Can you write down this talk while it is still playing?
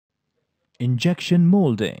injection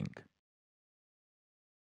molding.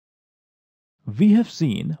 We have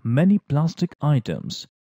seen many plastic items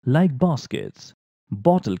like baskets,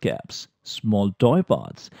 bottle caps, small toy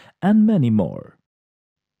parts, and many more.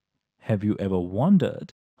 Have you ever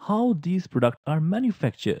wondered how these products are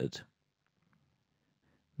manufactured?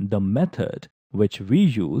 The method which we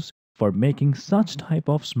use for making such type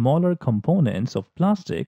of smaller components of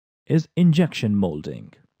plastic is injection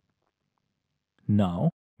molding. Now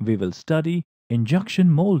we will study injection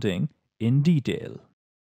molding in detail.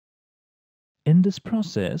 In this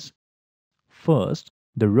process, first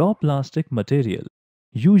the raw plastic material,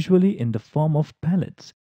 usually in the form of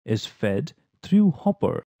pellets, is fed through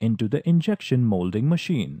hopper into the injection molding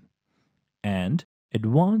machine and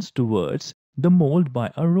advanced towards the mold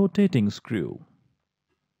by a rotating screw.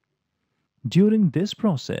 During this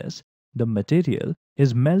process, the material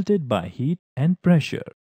is melted by heat and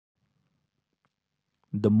pressure.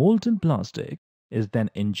 The molten plastic is then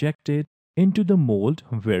injected into the mold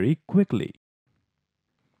very quickly.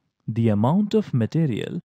 The amount of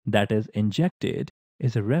material that is injected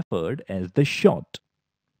is referred as the shot.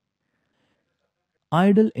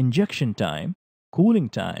 Idle injection time, cooling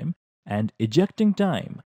time, and ejecting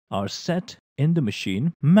time are set in the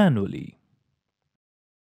machine manually.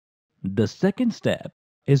 The second step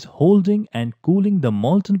is holding and cooling the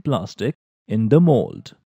molten plastic in the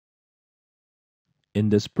mold. In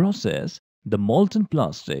this process, the molten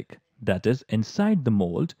plastic that is inside the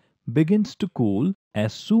mold begins to cool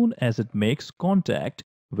as soon as it makes contact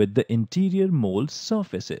with the interior mold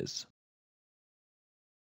surfaces.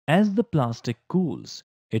 As the plastic cools,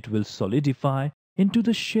 it will solidify into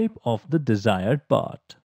the shape of the desired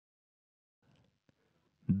part.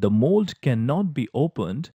 The mold cannot be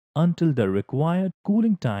opened until the required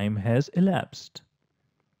cooling time has elapsed.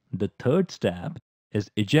 The third step is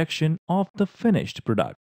ejection of the finished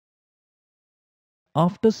product.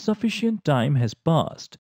 After sufficient time has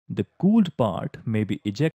passed, the cooled part may be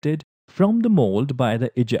ejected from the mold by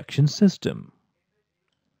the ejection system.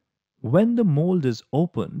 When the mold is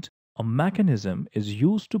opened, a mechanism is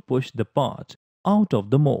used to push the part out of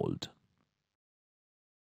the mold.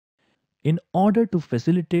 In order to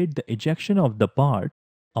facilitate the ejection of the part,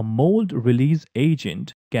 a mold release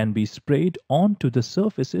agent can be sprayed onto the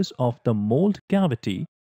surfaces of the mold cavity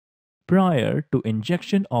prior to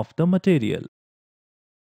injection of the material.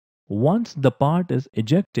 Once the part is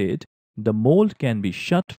ejected, the mold can be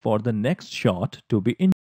shut for the next shot to be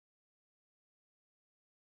injected.